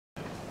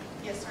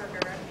Yes, sir, go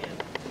right ahead.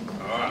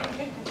 All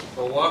right.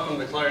 Well, welcome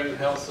to Clarendon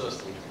Health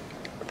System.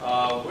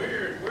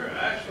 We're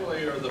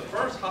actually are the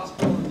first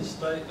hospital in the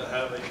state to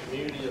have a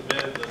community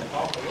event that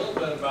talk a little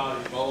bit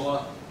about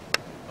Ebola,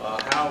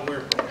 how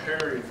we're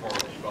preparing for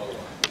Ebola.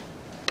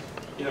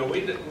 You know,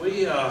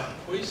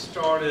 we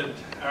started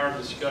our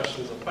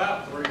discussions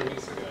about 3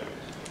 weeks ago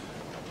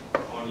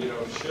on, you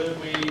know,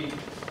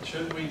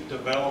 should we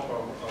develop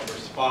a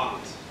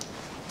response?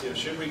 You know,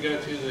 should we go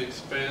to the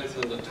expense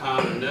and the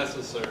time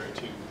necessary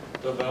to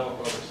develop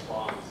a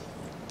response?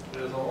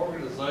 And as an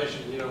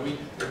organization, you know, we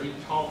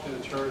talked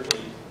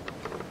internally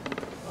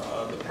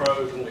the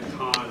pros and the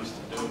cons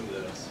to doing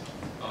this.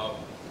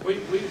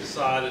 We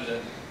decided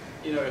that,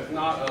 you know, if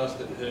not us,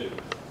 then who?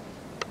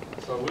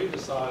 So we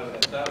decided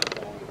at that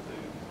point to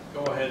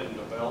go ahead and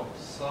develop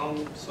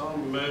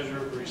some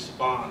measured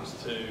response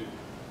to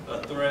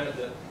a threat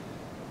that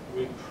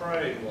we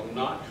pray will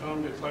not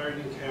come to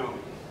Clarendon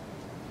County.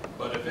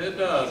 But if it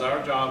does,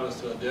 our job is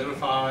to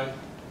identify,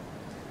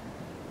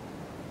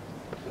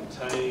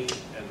 contain,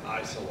 and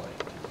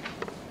isolate.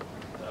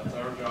 That's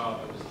our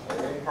job in this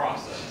whole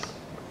process.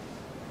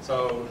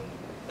 So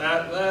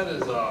that's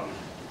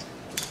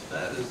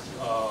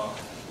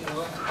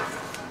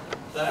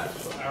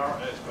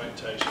our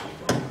expectation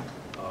from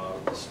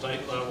the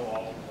state level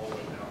all the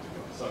way down to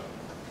go. So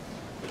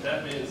with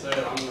that being said,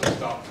 I'm going to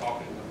stop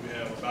talking. We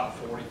have about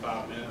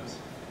 45 minutes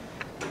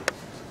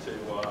to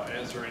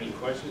answer any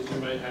questions you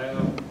may have.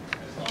 And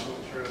so I'm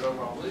going to turn it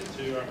over, I believe,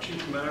 to our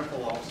Chief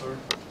Medical Officer,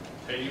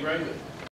 Katie Raymond.